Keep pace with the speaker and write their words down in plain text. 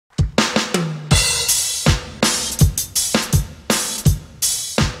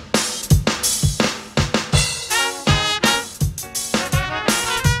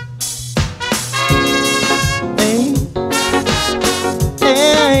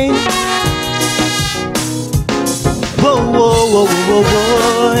whoa,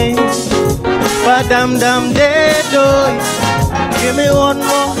 whoa, boy. Badam dam dead boy. Give me one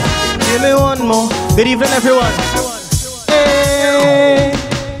more, give me one more. Good evening, everyone. Hey.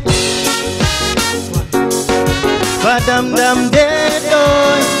 Badam dam dead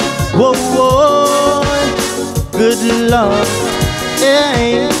boy. Whoa, whoa. Good Lord.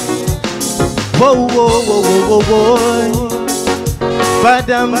 Hey. Whoa, whoa, whoa, whoa, whoa, boy.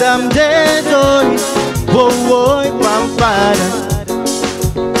 Badam dam dead boy. Whoa, whoa, vampire.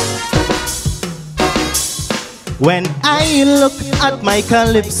 When I look at my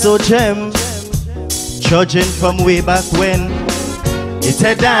Calypso gem, judging from way back when, it's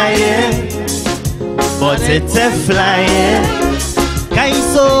a dying, but it's a flying.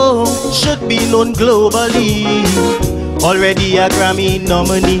 Calypso should be known globally, already a Grammy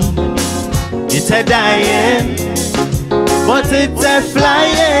nominee. It's a dying, but it's a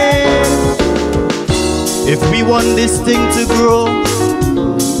flying. If we want this thing to grow,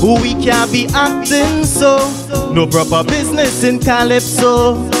 we can't be acting so. No proper business in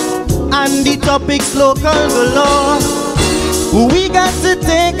Calypso, and the topics local galore. We got to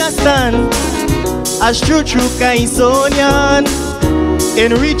take a stand as true Calypsonian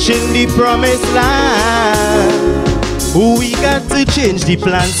in reaching the promised land. We got to change the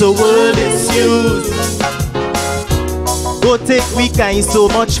plan so world is used. Go take we kind so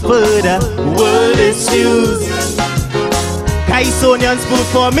much further, world is used. Calypsonians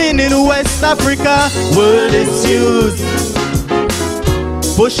performing in West Africa, world is used.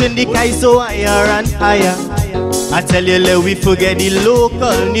 Pushing the Calypso higher and higher. I tell you, let we forget the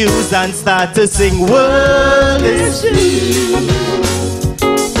local news and start to sing, world is used.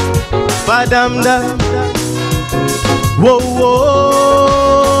 Badam dam. Whoa,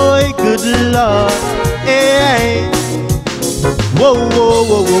 whoa, good Lord. Hey. Whoa, whoa,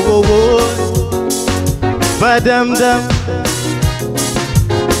 whoa, whoa, whoa, whoa. Badam dam.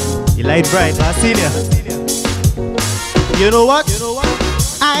 You light bright, I seen ya. You know what?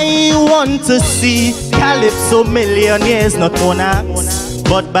 I want to see Calypso millionaires, not monarchs,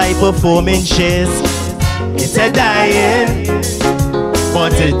 but by performing shares. It's a dying,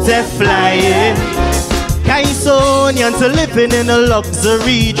 but it's a flying. Calypsonians are living in a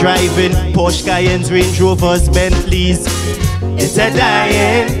luxury, driving Porsche Cayennes, Range Rovers, Bentleys. It's a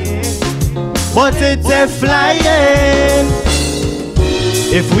dying, but it's a flying.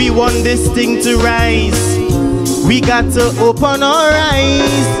 If we want this thing to rise, we got to open our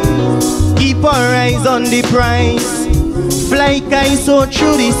eyes, keep our eyes on the prize, fly Calypso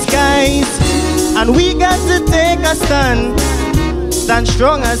through the skies, and we got to take a stand, stand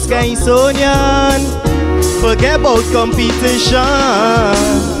strong as Calypsonian. Forget about competition.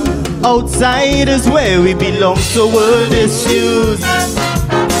 Outside is where we belong, so world is used.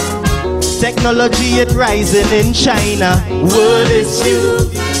 Technology it rising in China, world is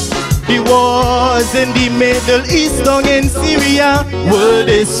used. The wars in the Middle East, down in Syria, world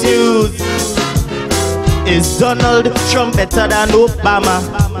is used. Is Donald Trump better than Obama?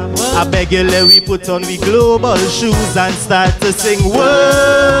 I beg you, let we put on we global shoes and start to sing,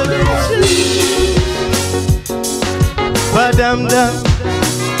 world is used. Badam dam.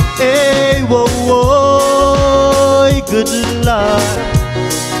 Hey, whoa, whoa, good Lord.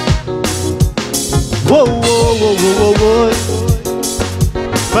 Whoa, whoa, whoa, whoa, whoa, whoa.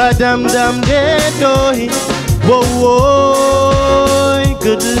 Badam dam dead boy. Whoa, whoa,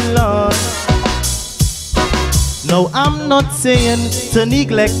 good Lord. No, I'm not saying to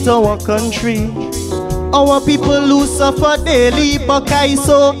neglect our country. Our people who suffer daily, but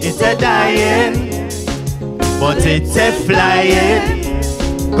Calypso, it's a dying, but it's a flying.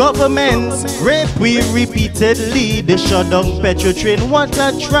 Governments rape we repeatedly. They shut down petrol train, what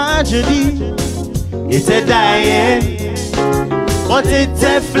a tragedy. It's a dying, but it's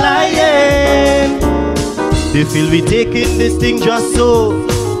a flying. They feel we taking this thing just so,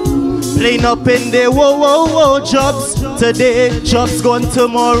 playing up in their whoa, whoa, whoa. Jobs today, jobs gone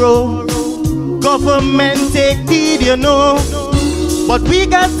tomorrow. Government take heed, you know. But we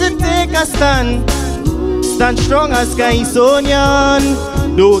got to take a stand, stand strong as Calypsonian.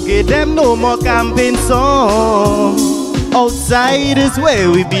 Don't give them no more campaign song. Outside is where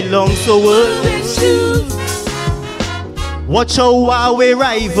we belong, so world is used. Watch how Huawei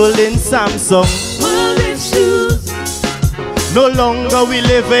rival in Samsung. World is used. No longer we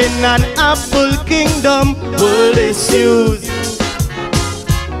live in an Apple kingdom. World is used.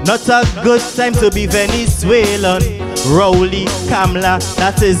 Not a good time to be Venezuelan. Rowley, Kamla,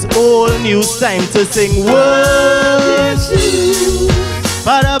 that is all news time to sing world is used.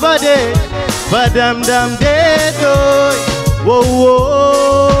 Badabade, badam dam dead boy. Whoa,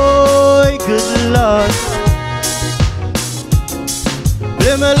 whoa, good Lord.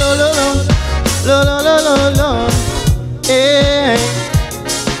 Let me lo lo lo lo lo lo lo. Hey.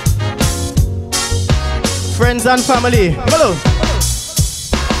 Friends and family, hello.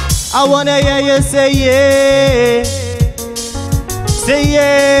 I wanna hear you say yeah. Say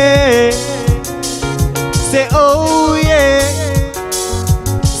yeah. Say oh yeah.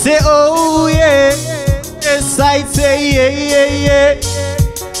 Say oh yeah. Yes, I say yeah yeah yeah.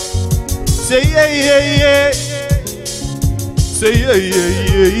 Say yeah yeah yeah. Say yeah yeah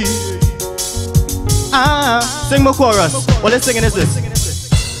yeah. Ah, sing my chorus. What let's singing is this?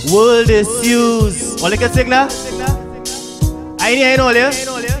 World is used. All I can sing now? I ain't all here.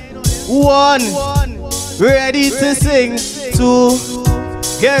 One, ready to sing. Two,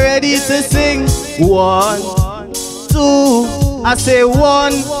 get ready to sing. 1, 2. I say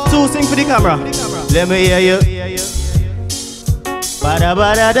 1, 2. Sing for the camera. Let me hear you. Bada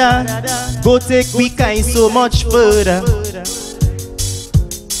bada da. Go take we kind so much further.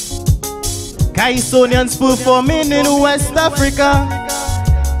 Kaisonians performing in West Africa.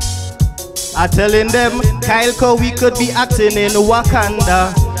 I telling them Kyle Cowie could be acting in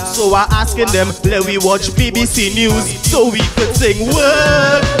Wakanda. So I asking them, let we watch BBC News so we could sing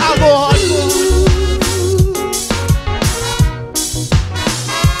world. I go on.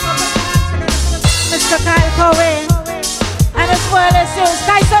 Mr. Kyle Cowie and his world is used.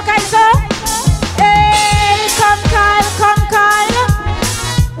 Kaiso, Kaiso. Hey, come Kyle.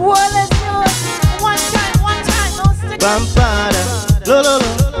 World is used. One time, no stick. Bampada, lo lo lo.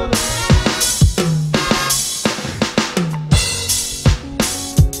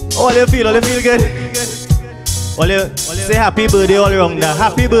 All you feel good. All you say happy birthday all around there.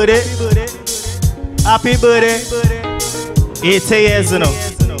 Happy birthday. Happy birthday. 80 years, you know.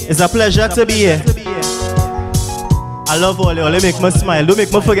 It's a pleasure to be here. I love all you. All you make me smile. Don't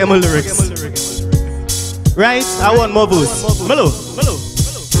make me forget my lyrics. Right? I want more boost. Melo.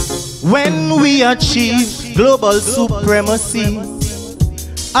 When we achieve global supremacy,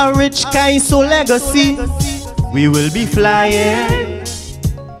 a rich Calypso legacy, we will be flying.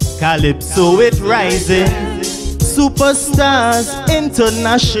 Calypso it rising, superstars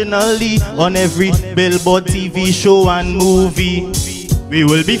internationally on every billboard, TV show and movie. We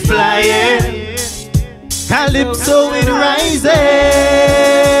will be flying. Calypso it rising.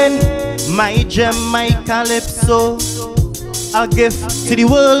 My gem, my Calypso, a gift to the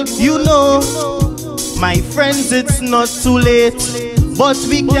world, you know. My friends, it's not too late, but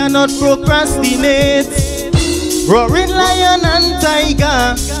we cannot procrastinate. Roaring lion and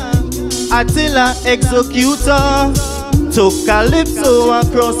tiger, Attila executor, took Calypso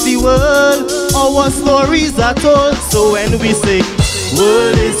across the world. Our stories are told. So when we sing,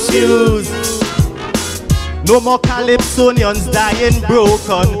 world is used. No more Calypsonians dying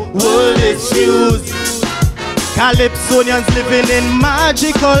broken. World is used. Calypsonians living in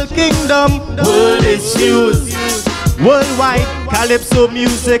magical kingdom. World is used. Worldwide, Calypso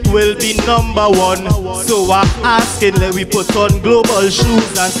music will be #1. So I'm asking, let we put on global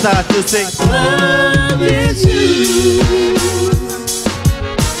shoes and start to sing. World is used.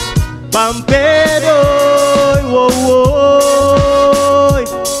 Bampedo, whoa, whoa.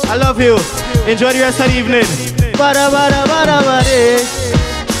 I love you. Enjoy the rest of the evening. Bada, bada, bada, bada.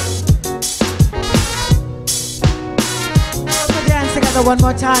 We'll dance together one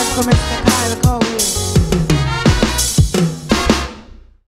more time for Mr. Kyle Cowie.